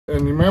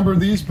And you remember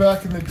these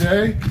back in the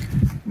day?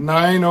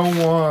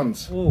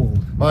 901s. Oh.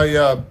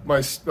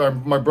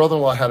 My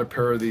brother-in-law had a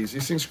pair of these.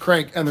 These things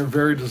crank and they're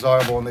very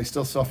desirable and they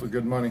still sell for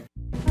good money.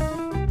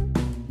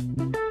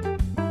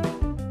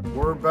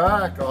 We're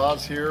back.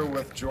 Oz here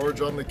with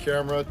George on the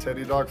camera.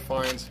 Teddy Dog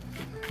Finds.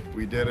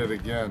 We did it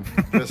again.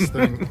 This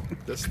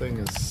thing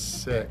is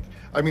sick.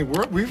 I mean,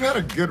 we've had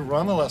a good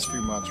run the last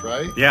few months,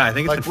 right? Yeah, I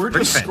think it's like been we're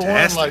pretty just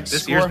fantastic. scoring. Like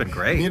this year's been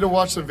great. You need to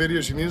watch the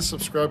videos. You need to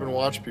subscribe and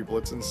watch, people.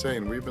 It's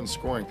insane. We've been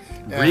scoring.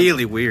 And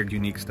really weird,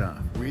 unique stuff.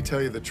 we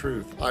tell you the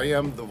truth. I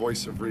am the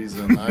voice of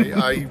reason.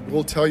 I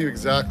will tell you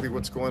exactly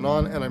what's going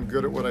on, and I'm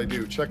good at what I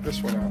do. Check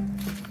this one out.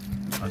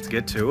 Let's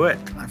get to it.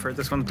 I've heard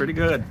this one's pretty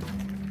good.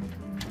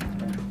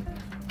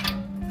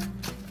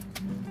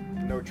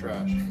 No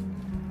trash.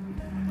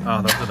 Oh,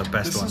 those are the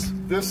best ones.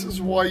 This is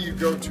why you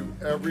go to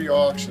every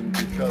auction,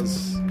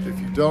 because if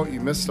you don't,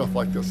 you miss stuff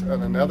like this.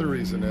 And another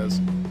reason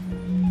is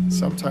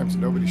sometimes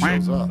nobody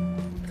shows up.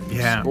 And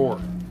you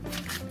score.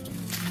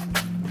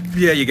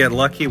 Yeah, you get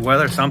lucky,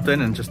 weather,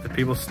 something, and just the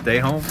people stay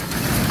home.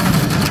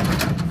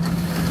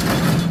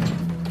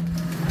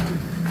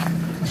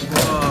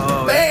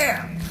 Whoa.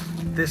 Bam!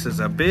 This is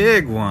a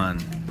big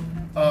one.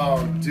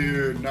 Oh,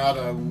 dude, not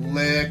a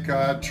lick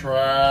of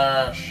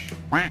trash.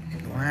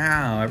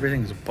 Wow,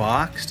 everything's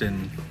boxed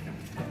and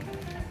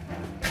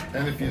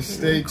if you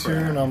stay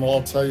tuned,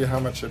 I'll tell you how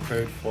much I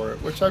paid for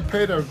it, which I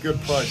paid a good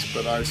price,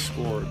 but I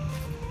scored.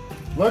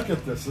 Look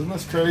at this, isn't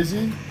this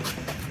crazy?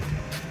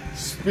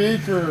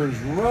 Speakers,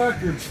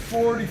 records,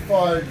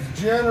 45s,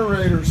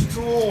 generators,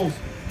 tools,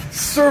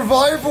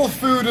 survival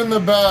food in the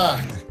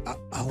back.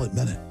 I'll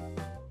admit it.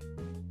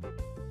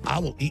 I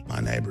will eat my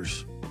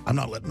neighbors. I'm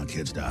not letting my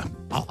kids die.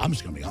 I'm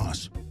just gonna be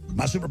honest.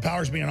 My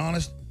superpower is being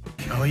honest.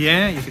 oh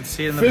yeah, you can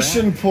see it in the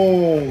Fishing back.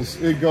 poles.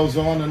 It goes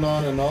on and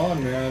on and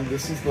on, man.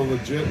 This is the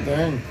legit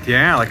thing.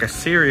 Yeah, like a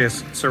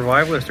serious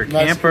survivalist or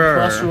Nice camper.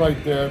 compressor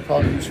right there,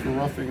 probably used for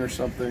roofing or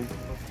something.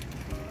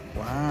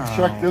 Wow.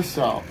 Check this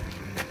out.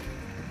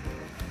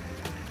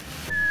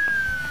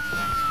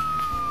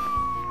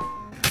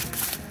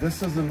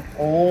 This is an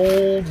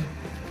old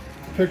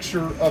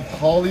picture of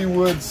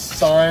Hollywood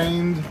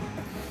signed.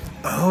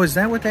 Oh, is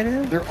that what that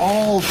is? They're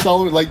all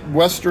solid, like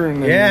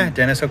Western. Yeah,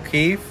 Dennis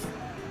O'Keefe.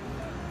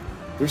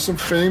 There's some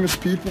famous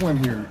people in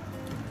here.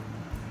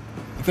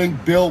 I think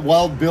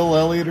Wild Bill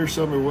Elliott or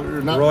something.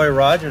 Or not. Roy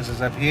Rogers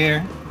is up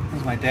here.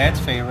 He's my dad's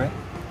favorite.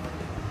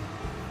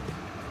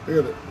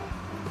 Look at it.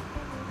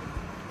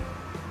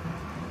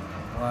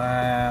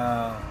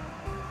 Wow.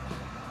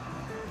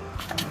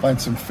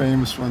 Find some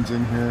famous ones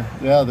in here.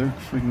 Yeah, they're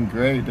freaking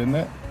great, isn't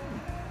it?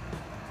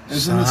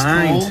 Isn't this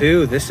cool?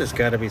 too. This has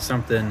got to be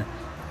something.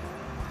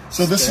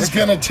 So this is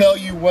going to tell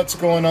you what's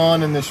going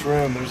on in this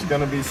room. There's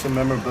going to be some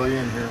memorabilia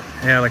in here.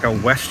 Yeah, like a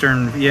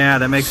Western. Yeah,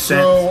 that makes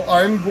sense. So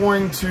I'm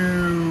going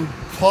to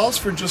pause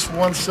for just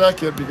 1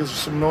 second because there's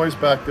some noise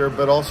back there,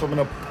 but also I'm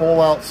going to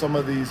pull out some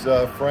of these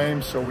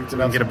frames so we can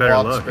have get a some better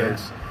wall look,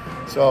 space.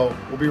 So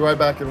we'll be right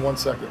back in 1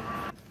 second.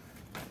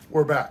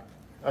 We're back.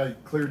 I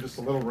cleared just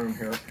a little room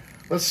here.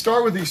 Let's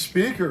start with these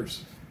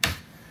speakers.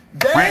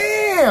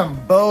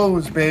 Damn!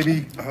 Bose,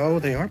 baby. Oh,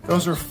 they are.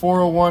 Those are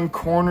 401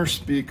 corner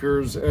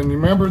speakers. And you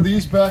remember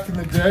these back in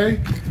the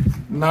day?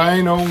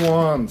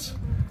 901s.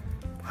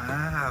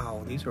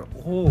 Wow, these are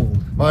old.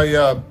 My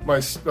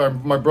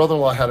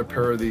brother-in-law had a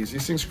pair of these.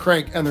 These things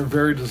crank and they're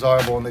very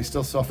desirable and they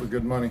still sell for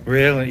good money.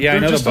 Really? Yeah, They're I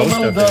know just the a Bose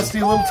little stuff. dusty,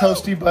 a little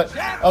toasty, but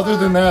other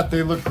than that,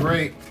 they look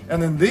great.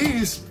 And then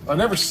these, I've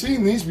never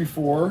seen these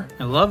before.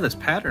 I love this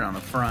pattern on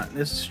the front.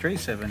 This is straight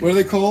 70s. What are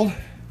they called?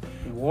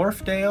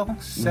 Wharfdale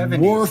 70s.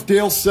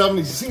 Wharfdale 70s.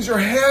 These things are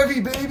heavy,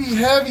 baby,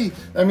 heavy.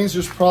 That means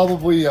there's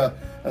probably a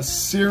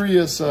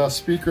serious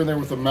speaker in there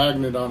with a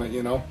magnet on it,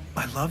 you know?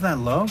 I love that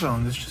logo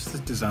and it's just the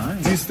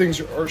design. These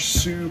things are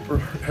super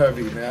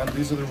heavy, man.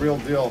 These are the real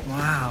deal.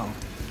 Wow.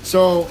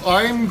 So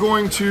I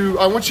want you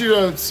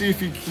to see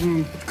if you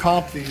can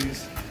comp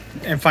these.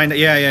 And find it,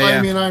 yeah.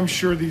 I mean, I'm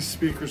sure these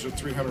speakers are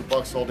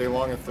 $300 all day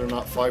long if they're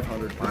not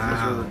 500.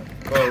 Wow.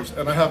 These are Bose,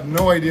 and I have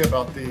no idea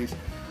about these.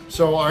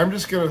 So I'm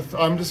just gonna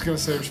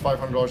say there's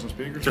 $500 in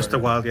speakers. Just a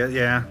wild,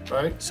 yeah.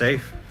 Right?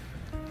 Safe.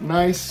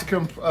 Nice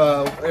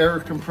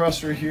air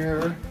compressor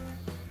here.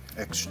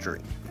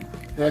 Extreme.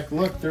 Heck,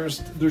 look,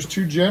 there's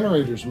 2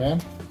 generators, man.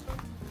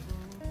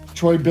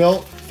 Troy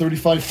Belt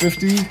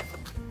 3550.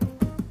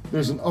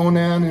 There's an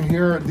Onan in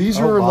here. These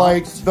are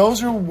like,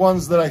 those are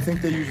ones that I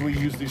think they usually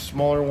use, these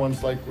smaller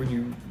ones, like when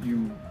you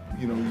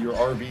know, your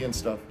RV and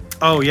stuff.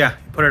 Oh yeah,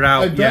 put it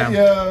out. I bet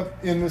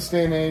you in this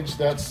day and age,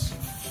 that's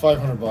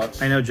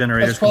 $500. I know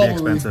generators can be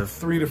expensive.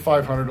 $300 to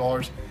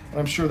 $500, and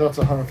I'm sure that's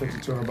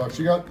 $150 to $200.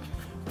 You got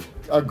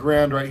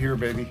 $1,000 right here,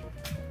 baby.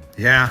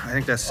 Yeah, I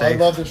think that's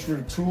safe. I love this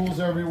room. Tools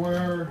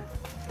everywhere.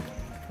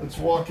 Let's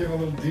walk in a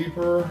little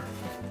deeper.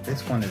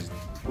 This one is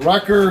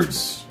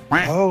records.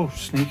 Oh,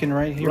 sneaking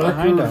right here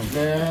behind them.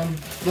 Man,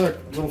 look,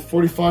 little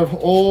 45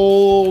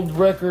 old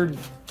record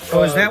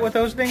Oh, is that what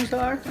those things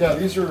are? Yeah,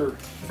 these are.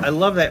 I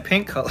love that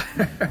pink color.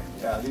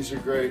 Yeah, these are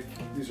great.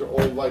 These are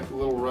old, like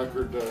little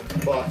record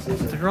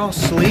boxes. They're all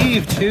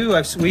sleeved too.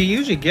 We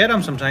usually get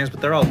them sometimes, but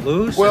they're all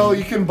loose. Well,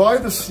 you can buy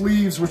the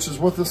sleeves, which is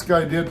what this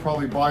guy did.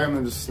 Probably buy them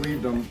and just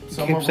sleeved them.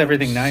 Some keeps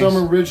everything nice.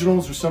 Some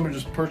originals, or some are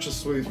just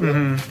purchased sleeves.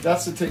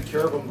 That's to take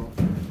care of them.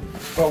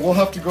 But we'll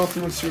have to go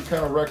through and see what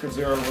kind of records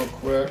they are real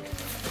quick.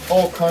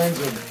 All kinds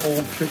of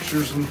old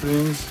pictures and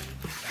things.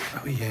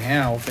 Oh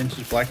yeah, old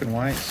vintage black and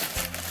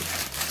whites.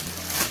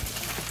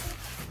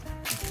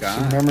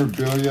 Some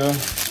memorabilia.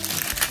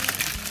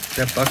 Is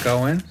that Buck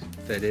Owens?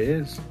 That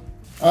is.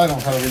 I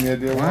don't have any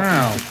idea.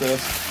 Wow. What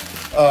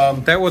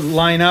this. That would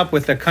line up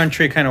with the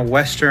country kind of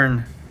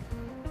western.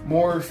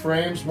 More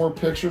frames, more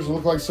pictures. It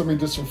looked like somebody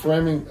did some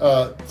framing.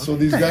 So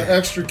these got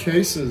extra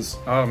cases.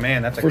 Oh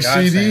man, that's a for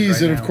godsend CDs.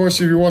 right And now. of course,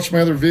 if you watch my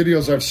other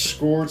videos, I've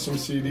scored some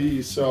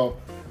CDs. So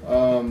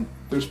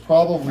there's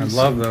probably. I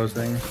love those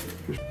things.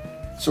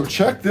 So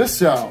check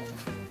this out.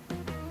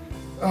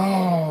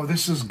 Oh,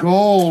 this is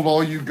gold,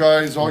 all you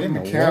guys, all you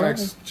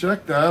mechanics.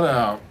 Check that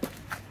out.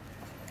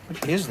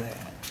 What is that?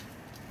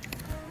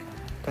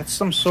 That's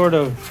some sort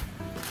of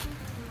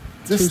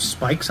two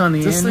spikes on the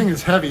end. This thing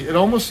is heavy. It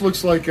almost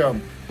looks like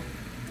you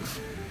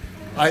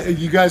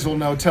guys will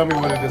know. Tell me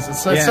what it is.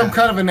 It's like some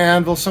kind of an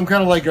anvil, some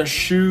kind of like a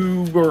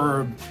shoe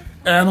or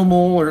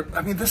animal, or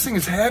I mean, this thing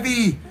is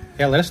heavy.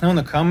 Yeah, let us know in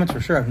the comments for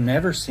sure. I've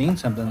never seen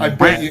something like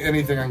that. I bet you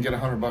anything I can get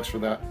 $100 for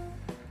that.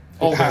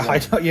 Oh,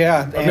 I've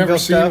never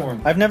seen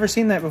one. I've never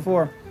seen that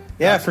before.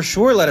 Yeah, for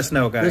sure. Let us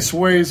know, guys. This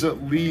weighs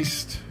at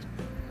least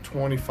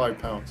 25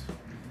 pounds,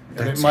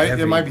 and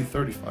it might be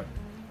 35.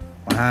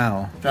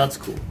 Wow, that's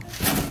cool.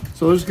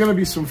 So there's going to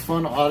be some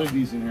fun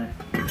oddities in here.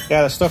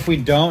 Yeah, the stuff we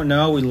don't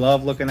know, we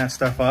love looking that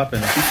stuff up,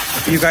 and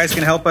if you guys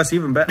can help us,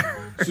 even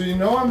better. So you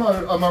know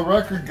I'm a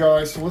record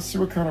guy, so let's see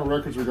what kind of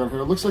records we got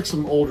here. It looks like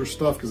some older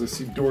stuff because I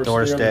see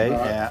Doris Day.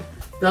 Yeah.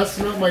 That's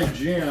not my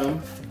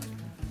jam,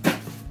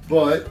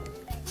 but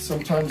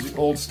sometimes the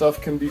old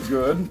stuff can be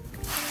good.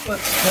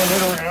 Let's turn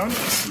it around.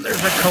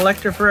 There's a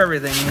collector for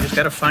everything. You just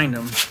got to find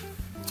them.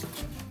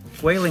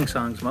 Whaling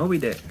songs, Moby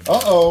Dick.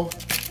 Uh-oh.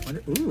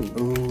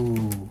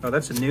 Ooh. Oh,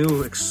 that's a new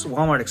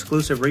Walmart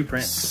exclusive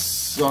reprint.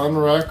 Sun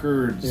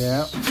Records.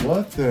 Yeah.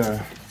 What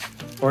the?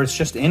 Or it's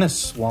just in a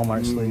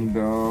Walmart sleeve.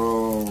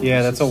 No.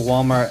 Yeah, that's a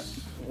Walmart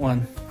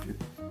one.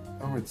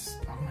 Oh my God.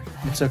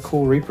 It's a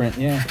cool reprint,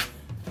 yeah.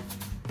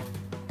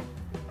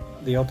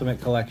 The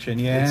Ultimate Collection,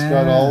 yeah. It's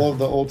got all of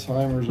the old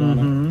timers on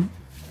it.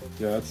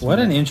 Yeah, it's what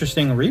an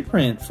interesting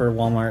reprint for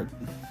Walmart.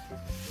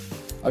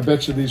 I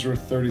bet you these were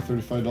 $30,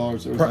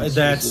 $35.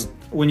 That's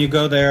when you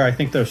go there. I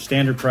think their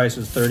standard price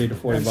is $30 to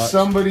 $40.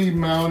 Somebody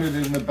mounted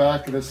it in the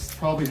back of this.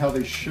 Probably how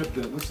they shipped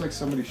it. Looks like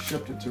somebody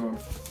shipped it to them.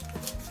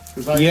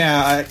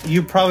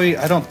 You probably.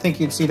 I don't think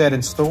you'd see that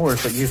in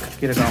stores, but you could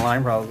get it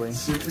online probably.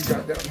 Let's see what we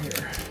got down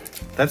here.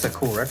 That's a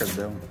cool record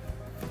though.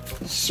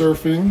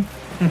 Surfing.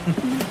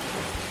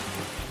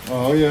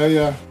 Oh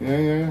yeah.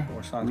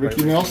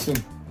 Ricky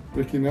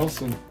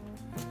Nelson.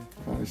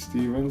 Connie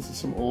Stevens,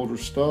 some older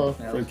stuff.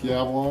 Frankie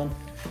Avalon.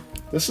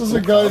 This is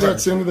a guy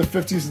that's into the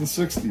 50s and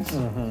 60s.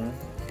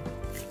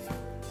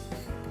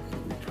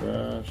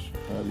 Trash,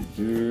 Patty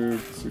Duke.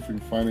 See if we can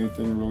find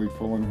anything really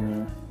cool in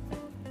here.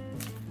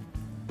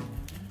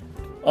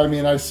 I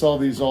mean, I sell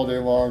these all day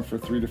long for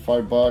 $3 to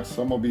 $5.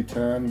 Some will be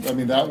 10. I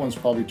mean, that one's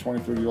probably $20,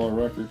 $30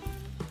 record.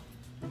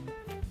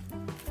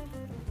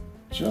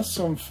 Just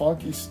some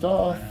funky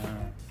stuff.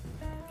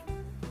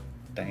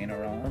 Diana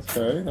Ross.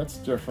 Okay, that's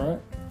different.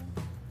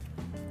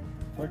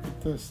 Look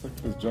at this. Look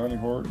at this, Johnny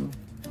Horton.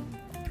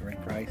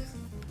 Direct price.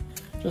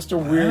 Just a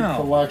weird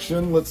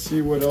collection. Let's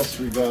see what else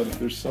we got. If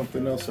there's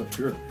something else up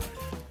here.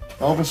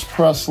 Elvis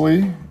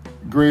Presley,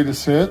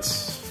 greatest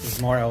hits.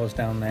 There's more Elvis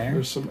down there.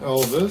 There's some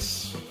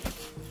Elvis.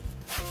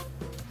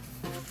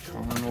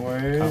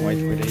 Conway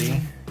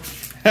Twitty.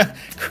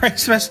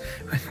 Christmas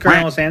with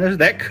Colonel Sanders.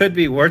 That could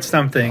be worth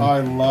something. I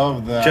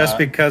love that. Just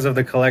because of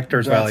the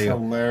collector's value. That's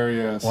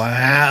hilarious.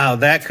 Wow,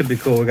 that could be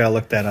cool. We gotta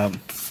look that up.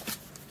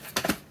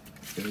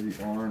 Eddie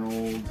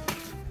Arnold.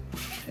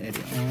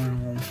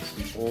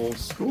 Old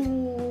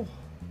school.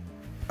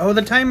 Oh,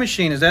 the Time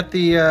Machine. Is that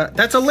the?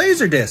 That's a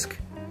laser disc.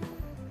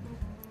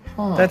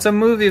 Huh. That's a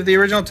movie of the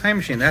original Time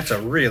Machine. That's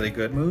a really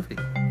good movie.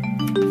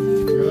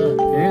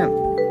 Yeah,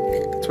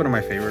 it's one of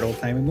my favorite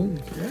old-timey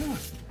movies. Yeah.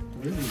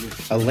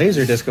 A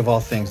laser disc of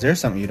all things. There's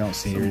something you don't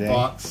see today.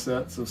 Box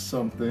sets of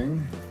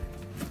something.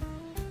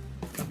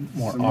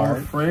 More some art.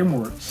 more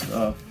framework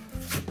stuff.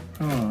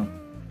 Huh.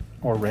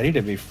 Or ready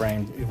to be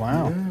framed.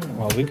 Wow. Yeah.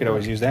 Well, we could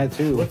always use that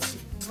too. Let's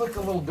look a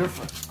little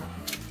different.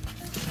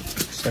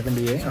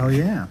 78. Oh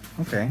yeah.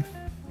 Okay.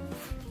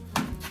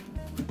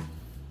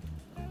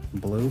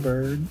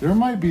 Bluebird. There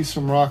might be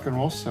some rock and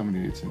roll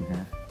 78s in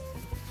here.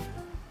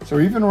 So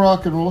even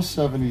rock and roll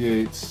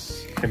 78s.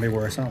 Can be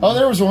worth something. Oh,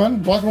 there was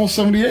one. Rock and roll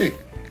 78.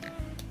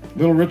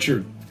 Little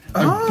Richard.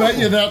 I bet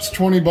you that's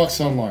 $20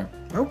 online.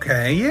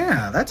 Okay,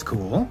 yeah, that's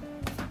cool.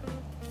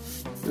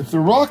 If they're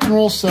rock and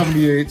roll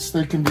 78s,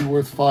 they can be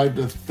worth $5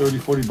 to $30,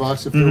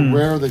 $40. If they're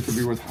rare, they can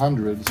be worth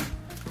hundreds.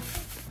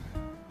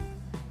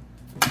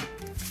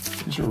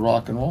 These are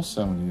rock and roll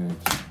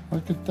 78s.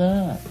 Look at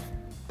that.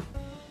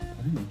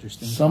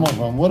 Interesting. Some of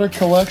them. What a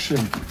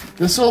collection.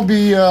 This will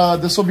be a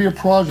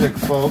project,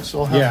 folks.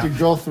 I'll have to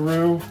go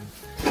through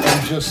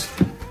and just,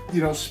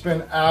 you know,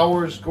 spend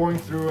hours going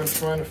through and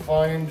trying to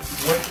find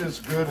what is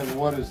good and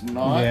what is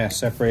not. Yeah,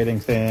 separating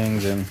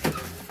things and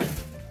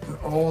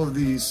all of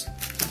these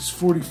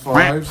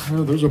 45s.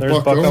 Oh, there's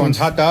Buck Owens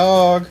hot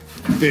dog.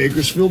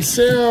 Bakersfield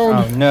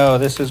Sound. Oh no,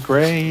 this is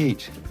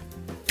great.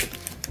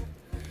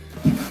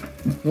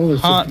 Oh,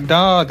 Hot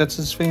dog. That's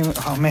his favorite.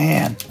 Oh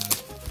man,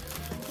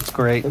 it's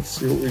great. Let's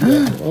see what we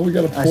got. Oh, we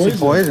got a Poison. I see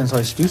Poison, so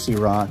I do see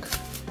Rock.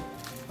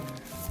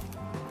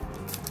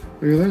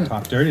 Look at that.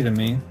 Talk dirty to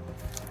me.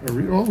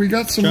 Oh, we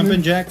got some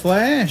Jumpin' Jack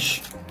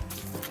Flash.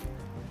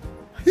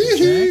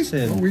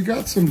 Oh, we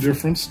got some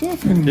different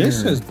stuff in here.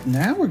 This is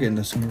now we're getting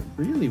to some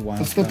really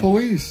wild That's stuff. the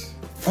Police.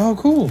 Oh,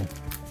 cool.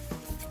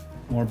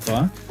 More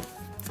Buck.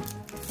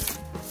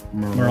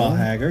 Merle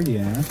Haggard,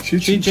 yeah.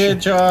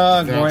 Cheech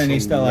Chong. Born in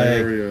East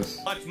LA.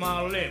 Watch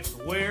my lips.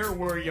 Where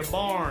were you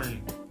born?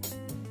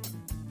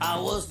 I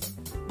was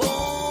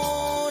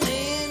born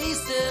in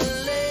East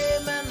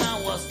LA, man.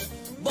 I was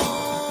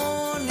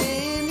born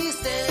in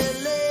East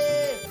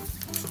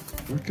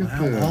LA. Look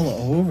at Wow, this.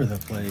 all over the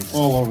place.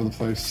 All over the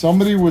place.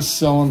 Somebody was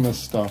selling this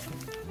stuff.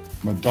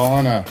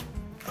 Madonna.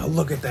 Oh,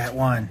 look at that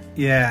one.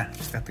 Yeah,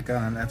 he's got the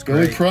gun. That's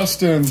Billy great.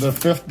 Preston, the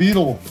Fifth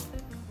Beatle.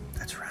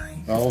 That's right.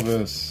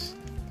 Elvis,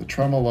 the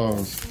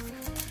Tremolos.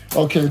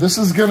 Okay, this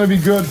is going to be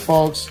good,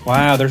 folks.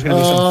 Wow, there's going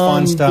to be some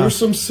fun stuff. There's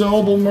some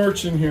sellable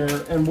merch in here.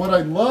 And what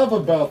I love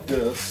about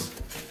this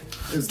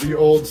is the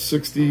old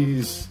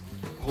 60s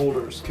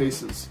holders,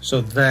 cases.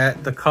 So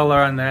the color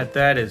on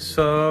that is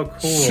so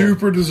cool.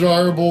 Super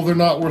desirable. They're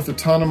not worth a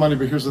ton of money,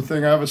 but here's the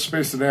thing. I have a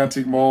space at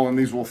Antique Mall, and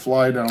these will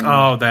fly down there.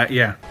 Oh,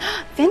 yeah.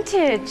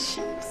 Vintage.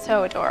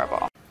 So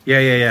adorable.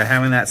 Yeah.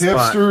 Having that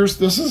spot. Hipsters.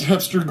 This is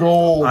hipster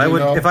gold. I would,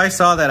 you know? if I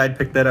saw that, I'd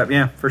pick that up.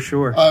 Yeah, for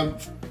sure.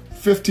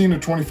 $15 to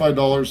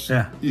 $25.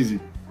 Yeah. Easy.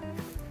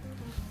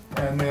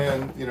 And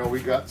then, you know, we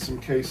got some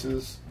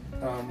cases.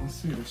 Let's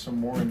see, there's some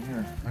more in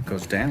here. That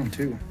goes down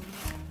too.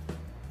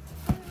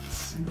 Let's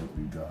see what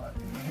we got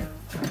in here.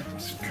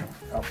 Let's come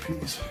out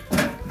piece.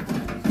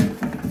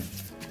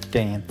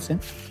 Dancing.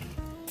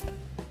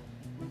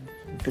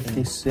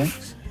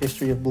 56.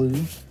 History of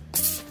Blues.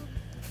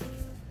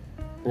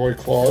 Roy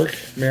Clark.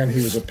 Man,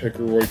 he was a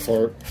picker, Roy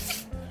Clark.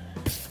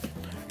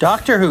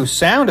 Doctor Who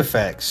sound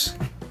effects.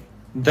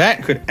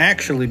 That could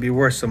actually be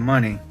worth some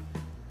money.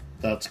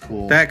 That's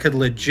cool. That could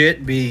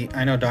legit be.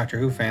 I know Doctor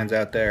Who fans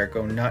out there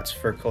go nuts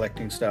for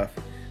collecting stuff.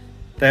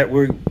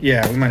 We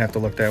might have to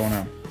look that one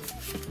up.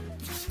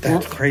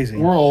 That's crazy.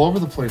 We're all over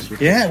the place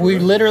with Yeah, this, we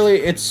right?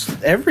 literally,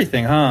 it's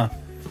everything, huh?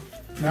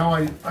 Now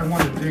I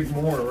want to dig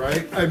more,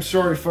 right? I'm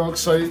sorry,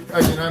 folks. I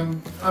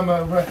mean, I'm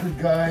a record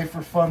guy for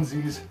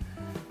funsies,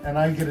 and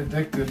I get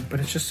addicted.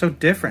 But it's just so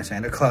different.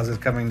 Santa Claus is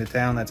coming to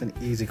town. That's an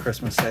easy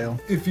Christmas sale.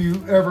 If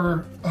you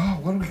ever, oh,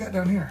 what do we got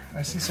down here?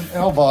 I see some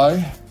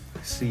Elvi.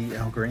 See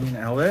Al Green,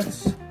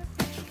 Elvis,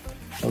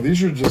 Oh,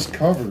 these are just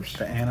covers.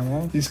 the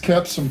animal. He's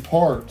kept some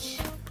parts.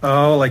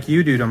 Oh, like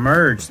you do to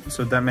merge.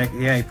 So that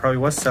he probably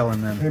was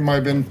selling them. He might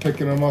have been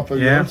picking them up at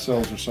yard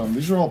sales or something.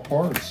 These are all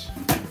parts.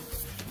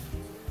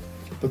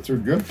 But they're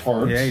good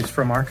parts. Yeah, he's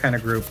from our kind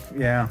of group.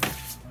 Yeah.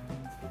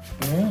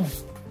 Yeah.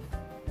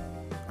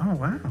 Oh,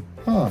 wow.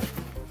 Huh.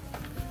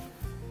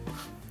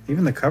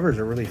 Even the covers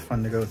are really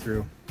fun to go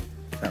through.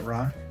 That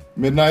rock.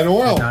 Midnight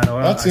Oil. Midnight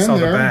Oil. That's I in saw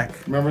the there.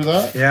 back. Remember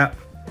that? Yeah.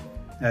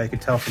 Yeah, you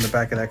could tell from the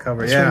back of that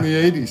cover. It's yeah. from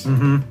the 80s.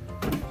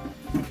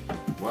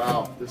 Mm-hmm.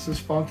 Wow. This is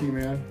funky,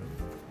 man.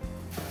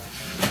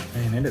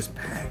 Man, it is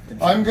packed.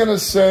 I'm going to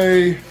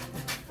say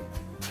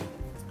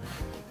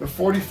the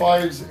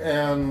 45s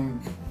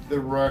and the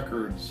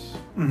records.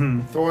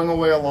 Mm-hmm. Throwing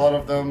away a lot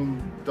of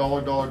them. Dollar.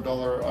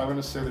 I'm going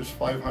to say there's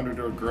 500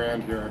 to a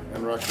grand here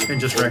in records. In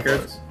just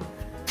records?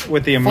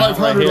 With the amount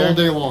 500 right all here?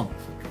 day long.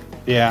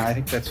 Yeah, I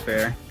think that's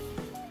fair.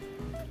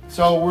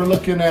 So we're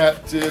looking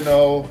at,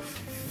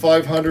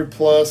 500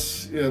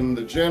 plus in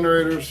the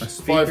generators,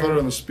 500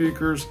 on the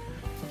speakers,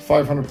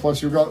 500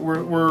 plus.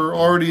 We're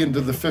already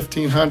into the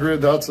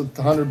 1500. That's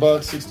 $100,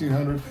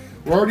 1600.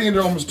 We're already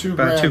into almost $2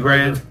 grand. About $2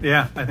 grand. Right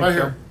Yeah, I think right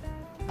so. here,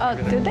 Oh,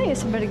 today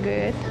is very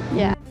good.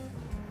 Yeah.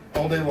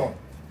 all day long.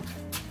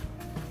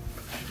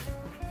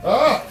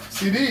 Ah,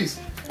 CDs.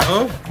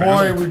 Oh,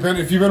 Boy,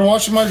 if you've been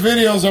watching my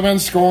videos, I've been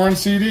scoring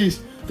CDs.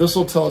 This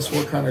will tell us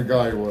what kind of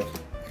guy he was.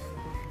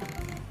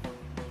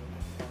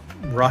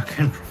 rock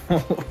and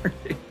roll.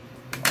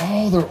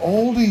 Oh, they're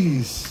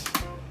oldies.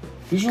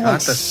 These are Got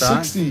like the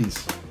stock.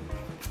 60s.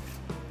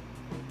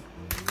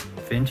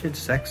 Vintage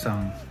sex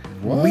song.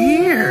 What?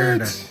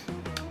 Weird.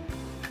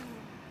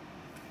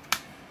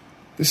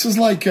 This is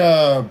like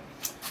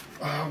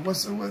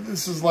what's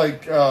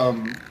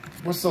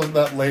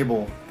that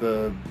label?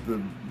 The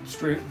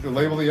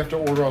label that you have to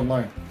order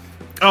online.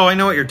 Oh, I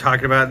know what you're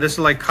talking about. This is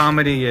like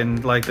comedy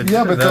and like the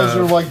Yeah, but those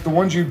are like the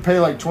ones you pay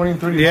like 20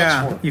 and 30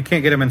 bucks for. you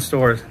can't get them in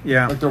stores.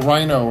 Yeah. Like the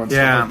Rhino and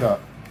Yeah. stuff like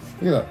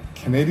that. Look at that.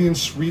 Canadian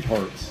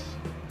Sweethearts.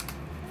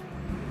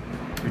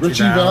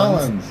 Richie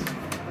Valens.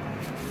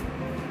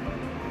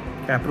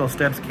 Capital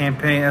Steps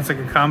Campaign. That's like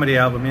a comedy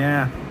album,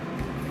 yeah.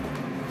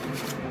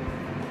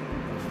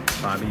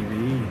 Bobby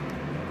V.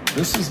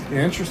 This is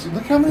interesting.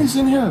 Look how many's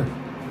in here.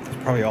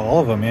 Probably all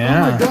of them, Oh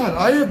yeah. my God,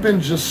 I have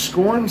been just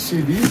scoring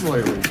CDs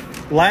lately.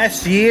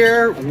 Last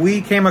year,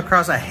 we came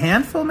across a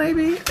handful,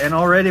 maybe, and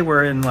already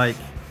we're in like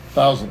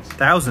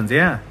thousands,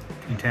 yeah.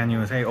 In Tan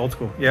USA, old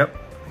school, yep.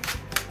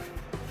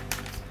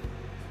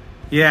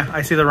 Yeah,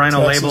 I see the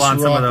Rhino Texas label on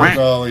some of those.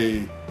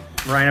 Valley.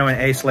 Rhino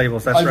and Ace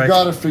labels, that's I've right.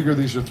 got to figure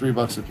these are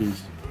 $3 a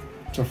piece,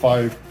 to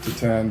 5 to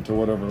 10 to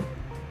whatever.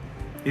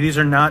 These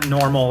are not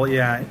normal,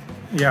 yeah.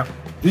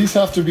 These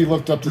have to be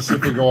looked up to see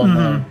if they go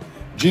online.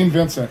 Gene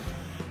Vincent.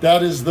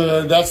 That's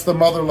the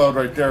mother load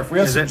right there. If we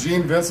have some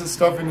Gene Vincent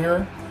stuff in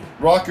here,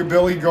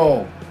 Rockabilly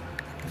Gold.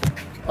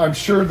 I'm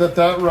sure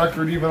that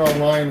record even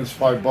online is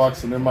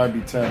 $5 and it might be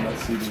 10, that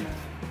CD.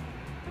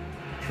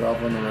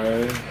 Traveling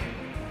Array.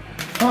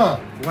 Huh.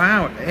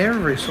 Wow,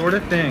 every sort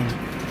of thing.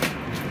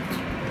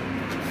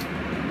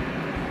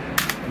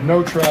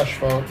 No trash,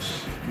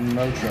 folks.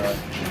 No trash.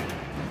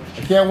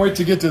 I can't wait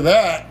to get to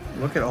that.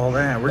 Look at all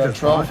that. We're That just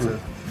trophy.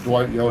 boxes.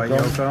 Dwight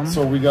Yoakam.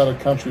 So we got a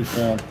country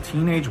fan.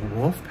 Teenage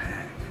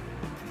Wolfpack.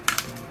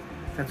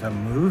 That's a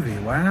movie.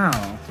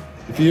 Wow.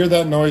 If you hear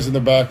that noise in the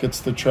back, it's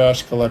the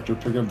trash collector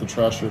picking up the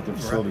trash here at the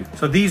facility.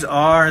 So these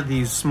are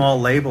these small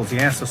labels,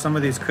 yeah. So some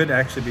of these could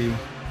actually be.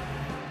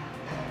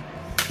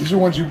 These are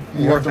ones you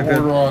have to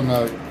order on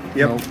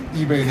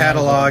eBay,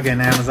 catalog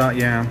and Amazon.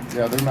 Yeah.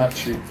 Yeah, they're not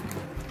cheap.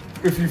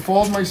 If you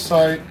followed my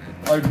site,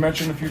 I've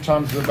mentioned a few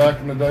times that back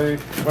in the day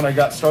when I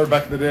got started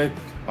back in the day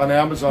on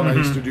Amazon, I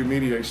used to do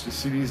media. I used to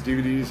CDs,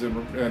 DVDs,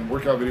 and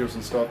workout videos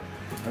and stuff.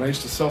 And I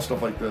used to sell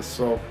stuff like this.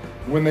 So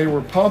when they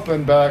were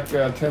pumping back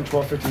 10,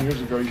 12, 15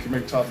 years ago, you could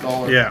make top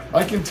dollar. Yeah.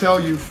 I can tell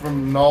you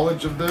from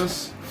knowledge of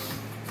this,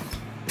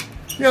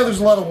 yeah, there's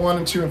a lot of $1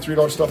 and $2 and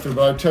 $3 stuff there,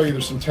 but I tell you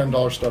there's some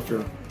 $10 stuff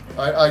here.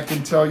 I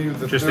can tell you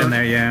that just in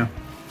there, yeah.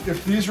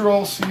 If these are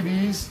all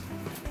CDs,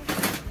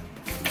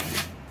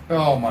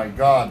 oh my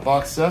God,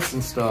 box sets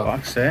and stuff.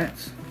 Box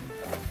sets.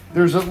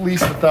 There's at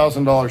least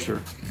 $1,000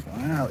 here.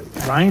 Wow,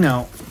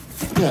 Rhino.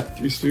 Yeah,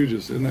 Three Stooges,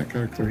 isn't that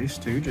kind of cool? Three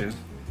Stooges.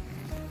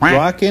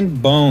 Rockin'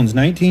 Bones,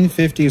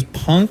 1950s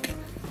punk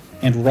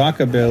and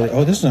rockabilly.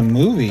 Oh, this is a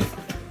movie.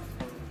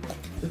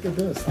 Look at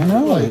this. I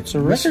know, it's a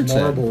record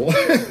set.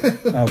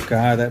 Oh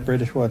God, that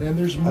British one. And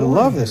there's I more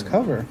love in this here.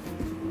 cover.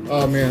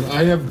 Oh man,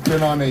 I have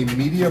been on a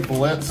media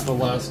blitz the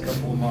last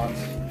couple of months.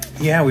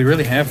 Yeah, we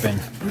really have been.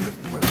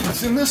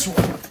 What's in this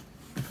one?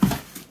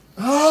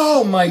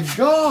 Oh my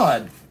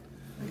God!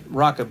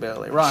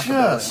 Rockabilly.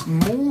 Just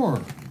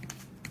more.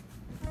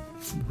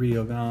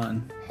 Real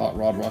gone. Hot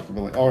Rod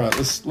Rockabilly. All right,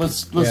 let's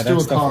Yeah, do a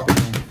that stuff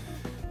comp.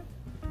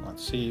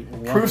 Let's see.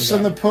 what Proofs we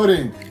in got. the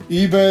pudding.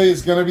 eBay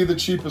is going to be the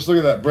cheapest. Look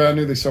at that, brand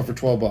new. They sell for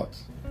 $12.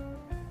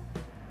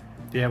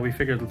 Yeah, we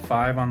figured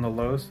 5 on the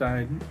low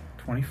side,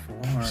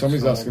 24.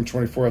 Somebody's so asking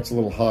 24. That's a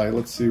little high.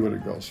 Let's see what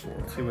it goes for.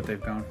 Let's see what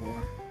they've gone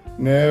for.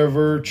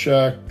 Never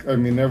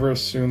never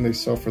assume they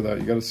sell for that.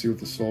 You got to see what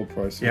the sold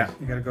price is. Yeah,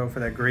 you got to go for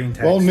that green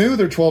text. Well, new,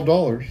 they're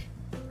 $12.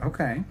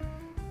 Okay.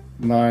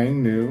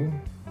 9 new.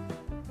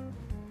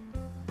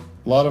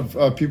 A lot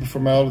of people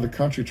from out of the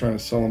country trying to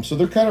sell them, so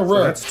they're kind of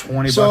rare. That's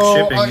 $20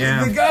 shipping.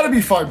 Yeah, they got to be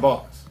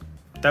 $5.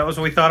 That was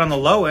what we thought on the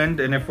low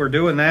end, and if we're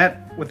doing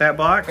that with that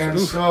box, And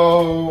oof.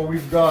 so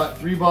we've got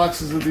 3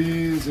 boxes of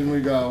these, and we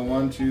got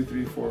 1, 2,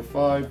 3, 4,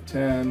 5,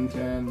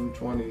 10,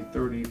 20,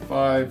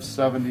 35,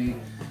 70,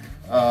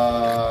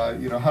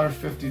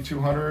 150,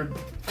 200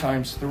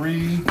 times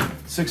 3,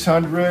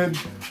 600.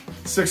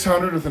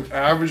 600 with an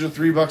average of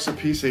 $3 a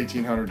piece,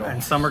 $1,800.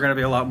 And some are going to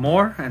be a lot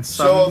more, and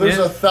some. So there's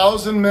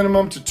 1,000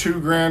 minimum to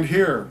 $2,000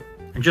 here.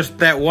 And just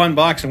that one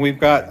box, and we've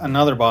got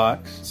another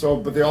box. So,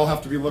 but they all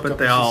have to be looked But up.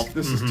 they all-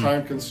 This is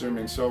time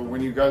consuming. So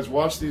when you guys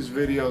watch these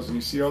videos and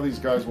you see all these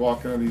guys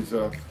walk into these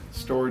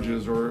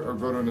storages or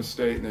go to an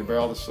estate and they buy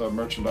all this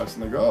merchandise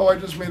and they go, oh, I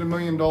just made $1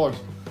 million.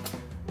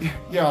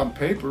 Yeah, on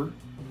paper.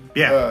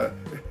 Yeah.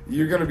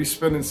 You're going to be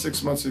spending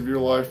 6 months of your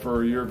life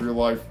or a year of your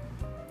life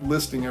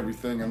listing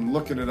everything and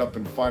looking it up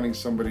and finding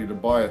somebody to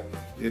buy it.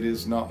 It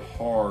is not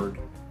hard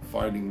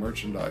finding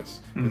merchandise.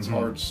 It's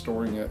hard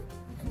storing it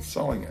and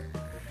selling it.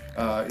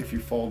 If you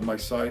followed my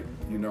site,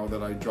 you know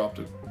that I dropped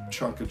a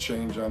chunk of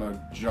change on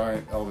a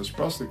giant Elvis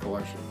Presley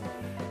collection.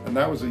 And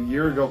that was a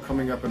year ago,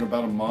 coming up in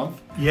about a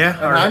month. Yeah,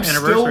 And our I'm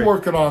anniversary. still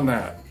working on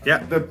that.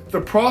 Yeah.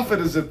 The profit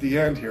is at the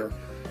end here.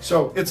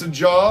 So it's a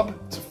job,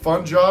 it's a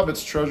fun job,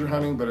 it's treasure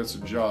hunting, but it's a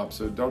job.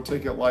 So don't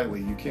take it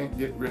lightly. You can't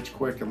get rich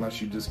quick unless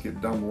you just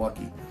get dumb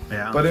lucky.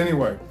 Yeah. But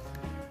anyway,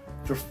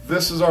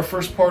 this is our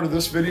first part of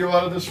this video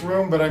out of this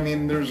room, but I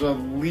mean, there's at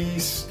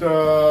least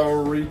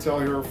retail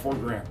here of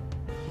 $4,000.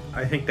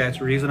 I think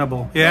that's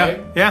reasonable. Yeah,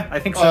 Right? yeah, I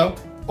think so.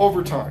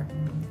 Over time.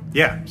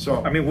 Yeah.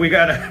 So I mean, we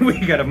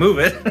gotta move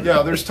it.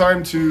 Yeah, there's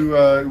time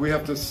to, we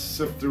have to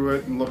sift through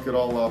it and look it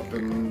all up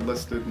and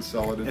list it and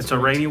sell it. It's a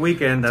rainy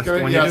weekend. That's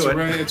when yeah, you do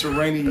it. it's a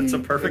rainy. It's a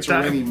perfect it's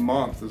time. a rainy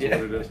month is what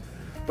it is.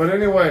 But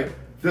anyway,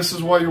 this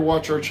is why you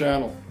watch our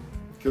channel.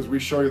 because we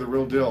show you the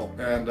real deal.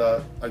 And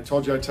I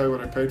told you I'd tell you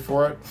what I paid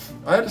for it.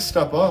 I had to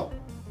step up.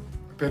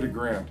 I paid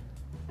 $1,000.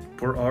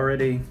 We're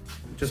already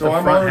just so the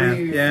I'm front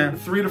already half. Yeah.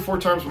 3 to 4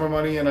 times my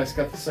money, and I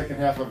got the second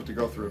half of it to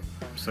go through.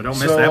 So don't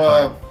miss that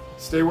part.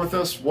 Stay with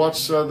us,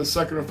 watch the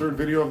second or third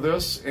video of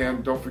this,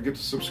 and don't forget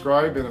to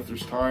subscribe. And if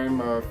there's time,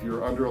 if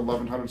you're under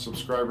 1,100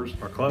 subscribers,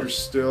 Or close. you're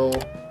still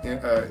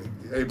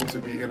able to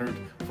be entered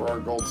for our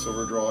gold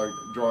silver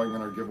drawing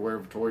in our giveaway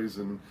of toys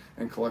and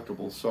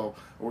collectibles. So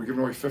we're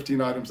giving away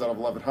 15 items out of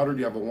 1,100.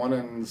 You have a 1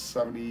 in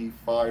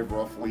 75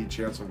 roughly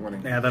chance of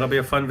winning. Yeah, that'll be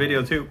a fun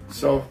video too.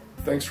 So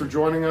thanks for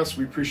joining us.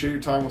 We appreciate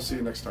your time. We'll see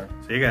you next time.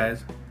 See you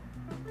guys.